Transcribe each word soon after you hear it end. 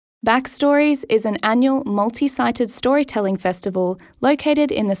Backstories is an annual multi-sited storytelling festival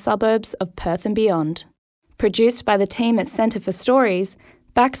located in the suburbs of Perth and beyond. Produced by the team at Centre for Stories,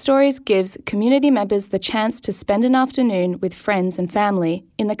 Backstories gives community members the chance to spend an afternoon with friends and family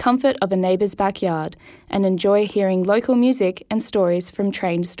in the comfort of a neighbour's backyard and enjoy hearing local music and stories from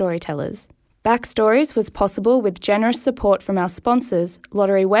trained storytellers. Backstories was possible with generous support from our sponsors,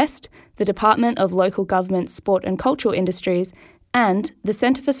 Lottery West, the Department of Local Government, Sport and Cultural Industries, and the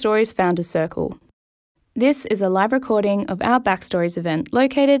Centre for Stories Founders Circle. This is a live recording of our Backstories event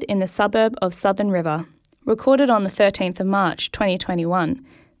located in the suburb of Southern River. Recorded on the 13th of March 2021,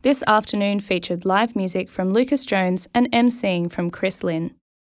 this afternoon featured live music from Lucas Jones and emceeing from Chris Lynn.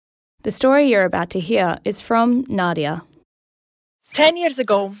 The story you're about to hear is from Nadia. 10 years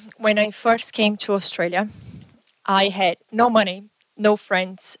ago, when I first came to Australia, I had no money, no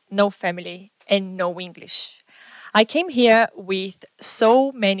friends, no family, and no English. I came here with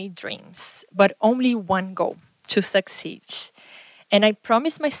so many dreams, but only one goal, to succeed. And I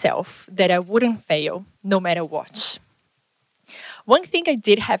promised myself that I wouldn't fail, no matter what. One thing I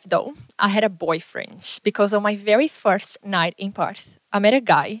did have though, I had a boyfriend, because on my very first night in Perth, I met a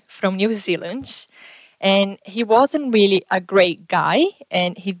guy from New Zealand, and he wasn't really a great guy,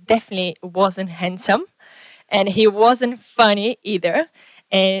 and he definitely wasn't handsome, and he wasn't funny either.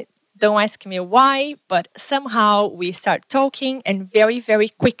 And don't ask me why, but somehow we started talking, and very, very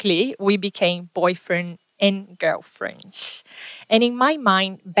quickly we became boyfriend and girlfriend. And in my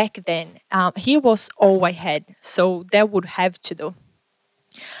mind back then, he was all I had, so that would have to do.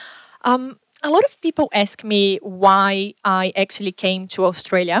 A lot of people ask me why I actually came to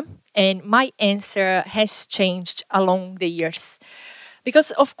Australia, and my answer has changed along the years.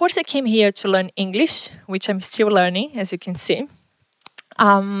 Because of course I came here to learn English, which I'm still learning, as you can see.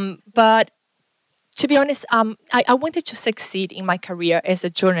 But to be honest, I wanted to succeed in my career as a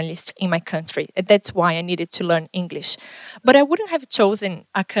journalist in my country. That's why I needed to learn English. But I wouldn't have chosen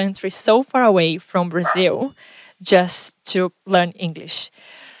a country so far away from Brazil just to learn English.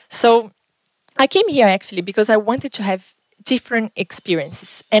 So I came here actually because I wanted to have different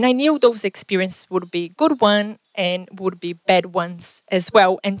experiences. And I knew those experiences would be good ones and would be bad ones as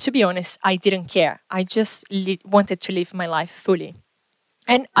well. And to be honest, I didn't care. I just wanted to live my life fully.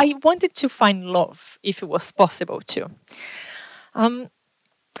 And I wanted to find love, if it was possible too.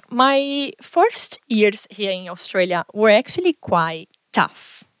 My first years here in Australia were actually quite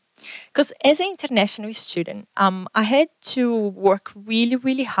tough. Because as an international student, I had to work really,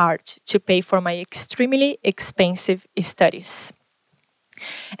 really hard to pay for my extremely expensive studies.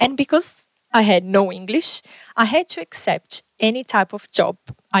 And because I had no English, I had to accept any type of job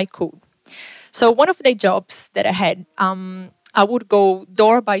I could. So one of the jobs that I had, I would go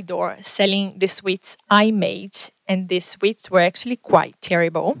door by door selling the sweets I made, and these sweets were actually quite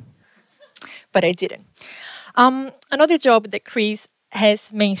terrible, but I didn't. Another job that Chris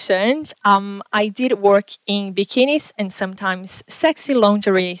has mentioned, I did work in bikinis and sometimes sexy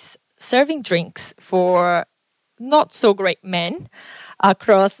lingeries, serving drinks for not so great men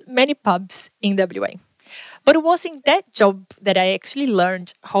across many pubs in WA. But it was in that job that I actually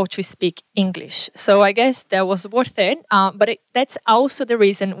learned how to speak English. So I guess that was worth it. That's also the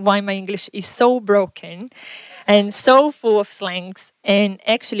reason why my English is so broken and so full of slangs and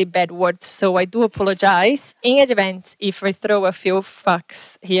actually bad words. So I do apologize in advance if I throw a few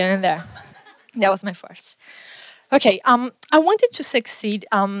fucks here and there. That was my first. Okay, I wanted to succeed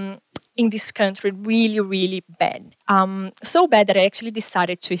in this country really, really bad. So bad that I actually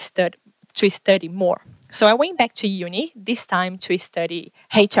decided to study more. So I went back to uni, this time to study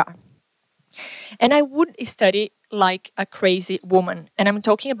HR. And I would study like a crazy woman. And I'm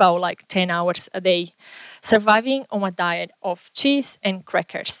talking about like 10 hours a day, surviving on a diet of cheese and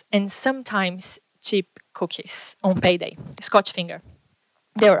crackers, and sometimes cheap cookies on payday, Scotch finger.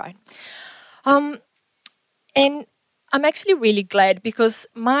 They're right. And I'm actually really glad because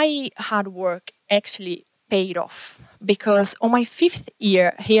my hard work actually paid off. Because on my 5th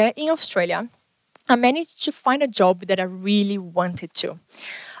year here in Australia, I managed to find a job that I really wanted to,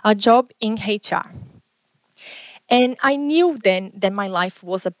 a job in HR. And I knew then that my life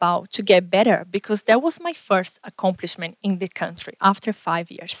was about to get better because that was my first accomplishment in the country after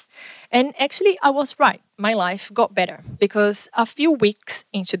 5 years. And actually, I was right. My life got better because a few weeks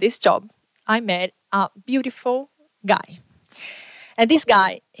into this job, I met a beautiful guy. And this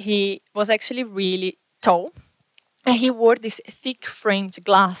guy, he was actually really tall. And he wore these thick framed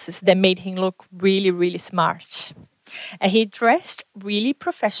glasses that made him look really, really smart. And he dressed really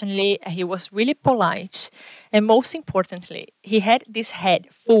professionally, and he was really polite. And most importantly, he had this head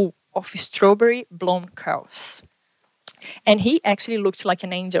full of strawberry blonde curls. And he actually looked like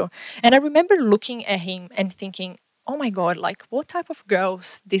an angel. And I remember looking at him and thinking, oh my God, like what type of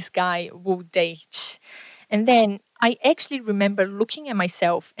girls this guy will date? And then I actually remember looking at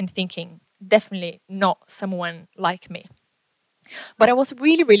myself and thinking, definitely not someone like me. But I was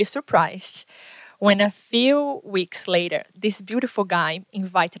really, really surprised when a few weeks later, this beautiful guy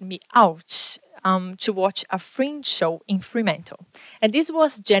invited me out to watch a fringe show in Fremantle. And this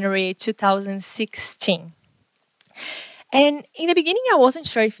was January 2016. And in the beginning, I wasn't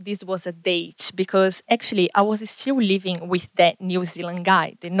sure if this was a date because actually I was still living with that New Zealand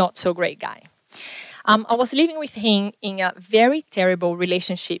guy, the not so great guy. I was living with him in a very terrible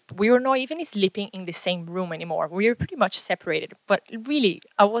relationship. We were not even sleeping in the same room anymore. We were pretty much separated, but really,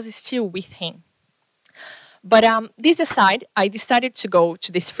 I was still with him. But this aside, I decided to go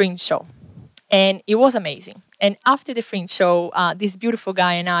to this fringe show, and it was amazing. And after the fringe show, this beautiful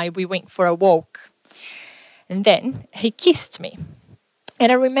guy and I, we went for a walk. And then he kissed me.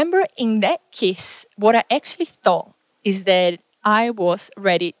 And I remember in that kiss, what I actually thought is that I was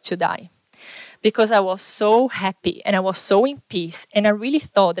ready to die. Because I was so happy and I was so in peace. And I really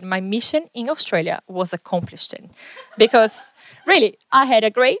thought that my mission in Australia was accomplished. Because really, I had a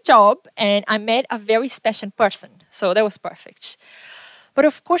great job and I met a very special person. So that was perfect. But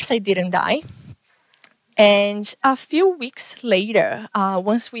of course, I didn't die. And a few weeks later,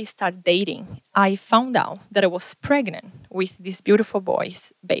 once we started dating, I found out that I was pregnant with this beautiful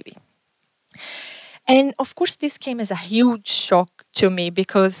boy's baby. And of course, this came as a huge shock to me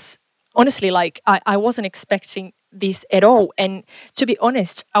because honestly, like I wasn't expecting this at all. And to be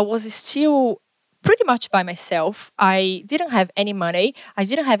honest, I was still pretty much by myself. I didn't have any money. I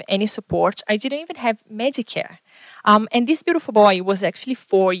didn't have any support. I didn't even have Medicare. And this beautiful boy was actually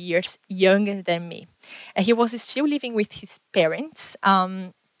 4 years younger than me. And he was still living with his parents.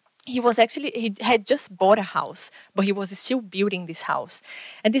 He had just bought a house, but he was still building this house.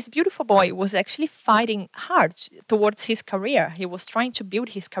 And this beautiful boy was actually fighting hard towards his career. He was trying to build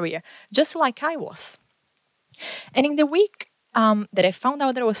his career, just like I was. And in the week that I found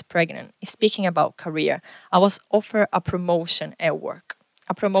out that I was pregnant, speaking about career, I was offered a promotion at work.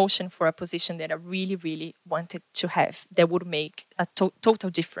 A promotion for a position that I really, really wanted to have that would make a total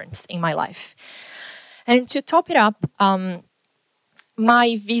difference in my life. And to top it up,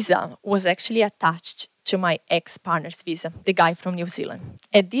 my visa was actually attached to my ex-partner's visa, the guy from New Zealand.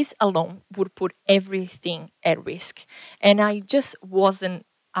 And this alone would put everything at risk. And I just wasn't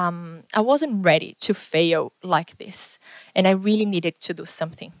ready to fail like this. And I really needed to do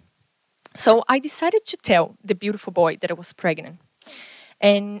something. So I decided to tell the beautiful boy that I was pregnant.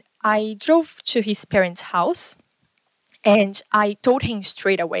 And I drove to his parents' house and I told him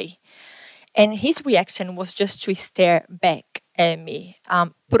straight away. And his reaction was just to stare back at me,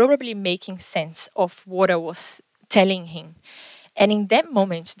 probably making sense of what I was telling him. And in that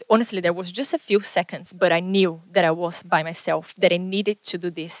moment, honestly, there was just a few seconds, but I knew that I was by myself, that I needed to do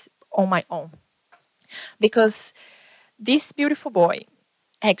this on my own. Because this beautiful boy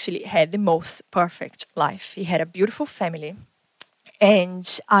actually had the most perfect life. He had a beautiful family.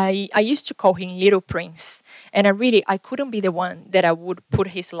 And I used to call him Little Prince. And I couldn't be the one that I would put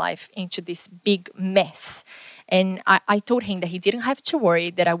his life into this big mess. And I told him that he didn't have to worry,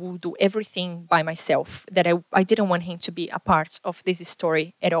 that I would do everything by myself, that I didn't want him to be a part of this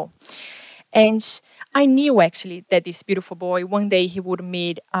story at all. And I knew actually that this beautiful boy, one day he would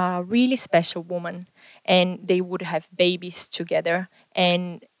meet a really special woman and they would have babies together.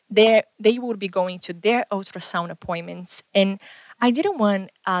 And they would be going to their ultrasound appointments. And I didn't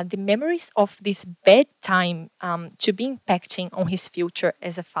want the memories of this bad time to be impacting on his future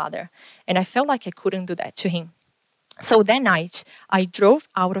as a father. And I felt like I couldn't do that to him. So that night, I drove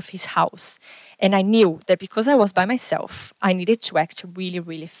out of his house. And I knew that because I was by myself, I needed to act really,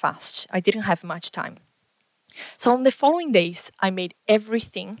 really fast. I didn't have much time. So on the following days, I made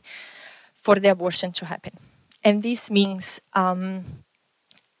everything for the abortion to happen. And this means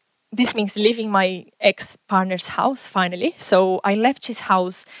leaving my ex-partner's house, finally. So I left his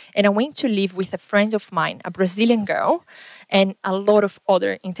house and I went to live with a friend of mine, a Brazilian girl, and a lot of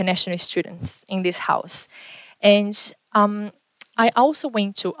other international students in this house. And I also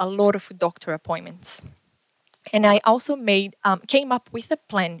went to a lot of doctor appointments. And I also came up with a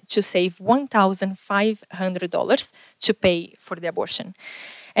plan to save $1,500 to pay for the abortion.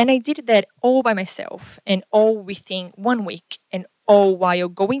 And I did that all by myself and all within 1 week and all while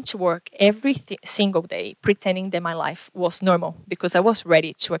going to work every single day, pretending that my life was normal because I was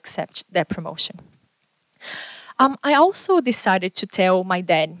ready to accept that promotion. I also decided to tell my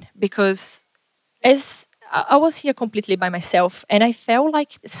dad because as I was here completely by myself, and I felt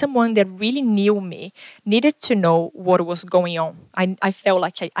like someone that really knew me needed to know what was going on. I felt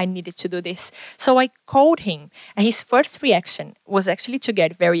like I needed to do this. So I called him, and his first reaction was actually to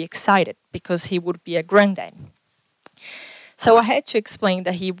get very excited because he would be a granddad. So I had to explain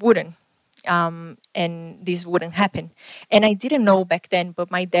that he wouldn't. And this wouldn't happen. And I didn't know back then,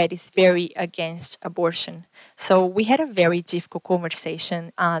 but my dad is very against abortion. So we had a very difficult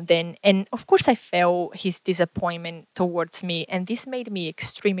conversation then. And of course, I felt his disappointment towards me, and this made me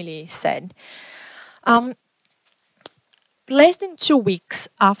extremely sad. Less than 2 weeks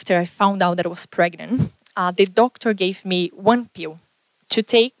after I found out that I was pregnant, the doctor gave me one pill to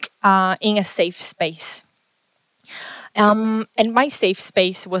take in a safe space. And my safe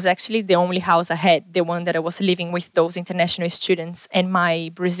space was actually the only house I had, the one that I was living with those international students and my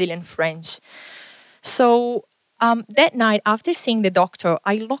Brazilian friends. So that night, after seeing the doctor,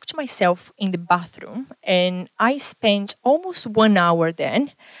 I locked myself in the bathroom and I spent almost 1 hour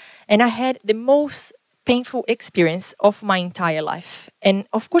then, and I had the most painful experience of my entire life. And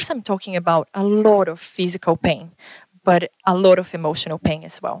of course, I'm talking about a lot of physical pain, but a lot of emotional pain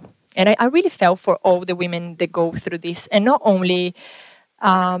as well. And I really felt for all the women that go through this, and not only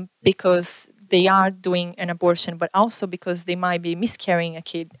because they are doing an abortion, but also because they might be miscarrying a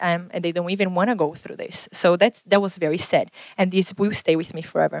kid and they don't even want to go through this. So that was very sad, and this will stay with me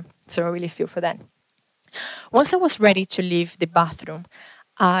forever. So I really feel for that. Once I was ready to leave the bathroom,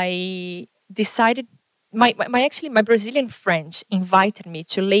 I decided, my Brazilian friend invited me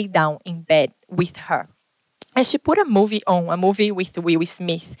to lay down in bed with her. And she put a movie with Will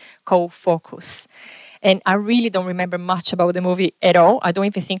Smith called Focus. And I really don't remember much about the movie at all. I don't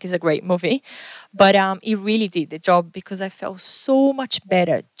even think it's a great movie. But it really did the job because I felt so much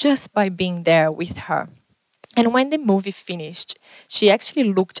better just by being there with her. And when the movie finished, she actually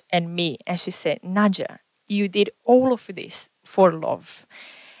looked at me and she said, "Nadia, you did all of this for love."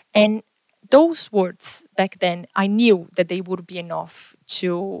 And those words back then, I knew that they would be enough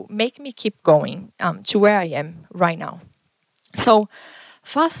to make me keep going to where I am right now. So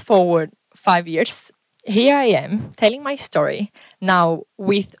fast forward 5 years, here I am telling my story now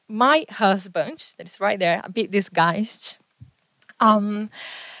with my husband, that is right there, a bit disguised,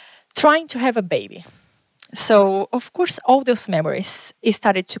 trying to have a baby. So of course, all those memories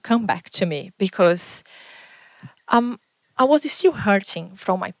started to come back to me because I was still hurting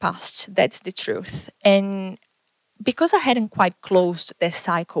from my past, that's the truth. And because I hadn't quite closed that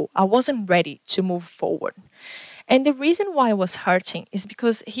cycle, I wasn't ready to move forward. And the reason why I was hurting is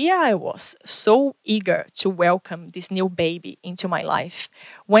because here I was, so eager to welcome this new baby into my life,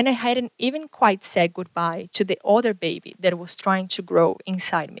 when I hadn't even quite said goodbye to the other baby that was trying to grow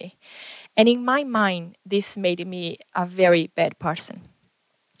inside me. And in my mind, this made me a very bad person.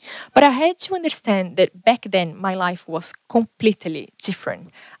 But I had to understand that back then my life was completely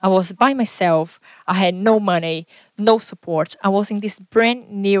different. I was by myself, I had no money, no support. I was in this brand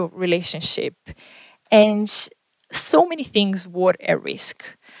new relationship and so many things were at risk.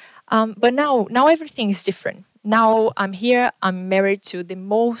 But now everything is different. Now I'm here, I'm married to the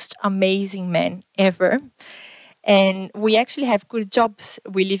most amazing man ever. And we actually have good jobs.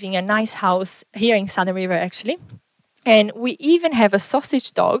 We live in a nice house here in Southern River actually. And we even have a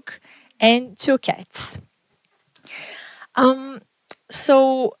sausage dog and 2 cats.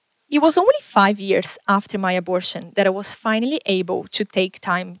 So it was only 5 years after my abortion that I was finally able to take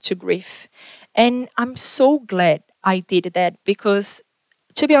time to grieve. And I'm so glad I did that because,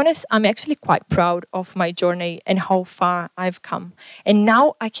 to be honest, I'm actually quite proud of my journey and how far I've come. And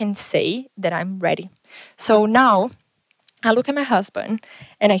now I can say that I'm ready. So now I look at my husband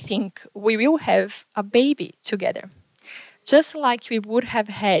and I think we will have a baby together. Just like we would have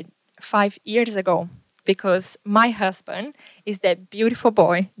had 5 years ago, because my husband is that beautiful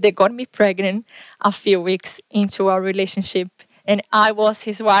boy that got me pregnant a few weeks into our relationship, and I was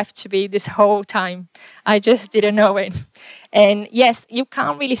his wife-to-be this whole time. I just didn't know it. And yes, you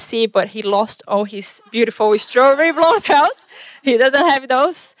can't really see, but he lost all his beautiful strawberry blonde curls. He doesn't have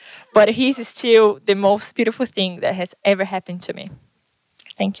those, but he's still the most beautiful thing that has ever happened to me.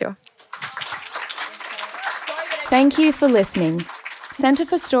 Thank you. Thank you for listening. Centre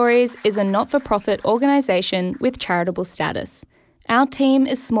for Stories is a not-for-profit organisation with charitable status. Our team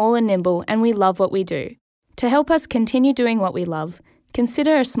is small and nimble, and we love what we do. To help us continue doing what we love,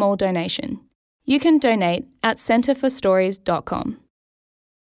 consider a small donation. You can donate at centreforstories.com.